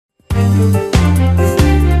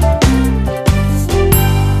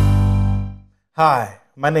Hi,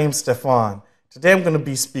 my name's Stefan. Today I'm going to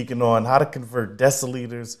be speaking on how to convert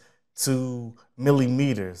deciliters to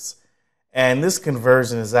millimeters. And this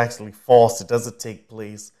conversion is actually false. It doesn't take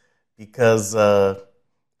place because the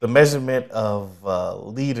measurement of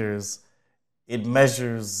liters, it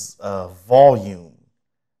measures volume.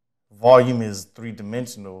 Volume is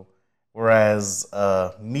three-dimensional, whereas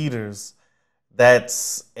meters,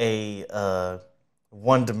 that's a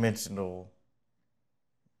one-dimensional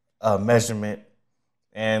measurement.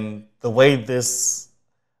 And the way this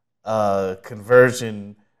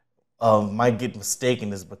conversion might get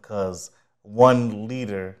mistaken is because 1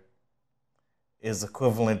 liter is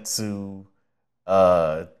equivalent to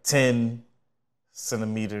 10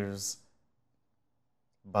 centimeters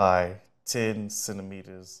by 10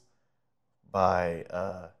 centimeters by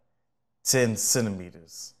 10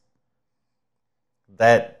 centimeters.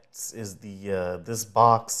 That is the this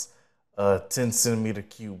box, 10 centimeter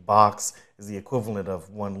cube box, is the equivalent of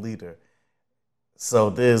 1 liter. So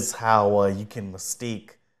this is how you can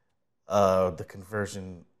mistake the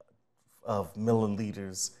conversion of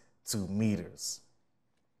milliliters to meters.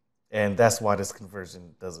 And that's why this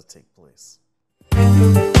conversion doesn't take place.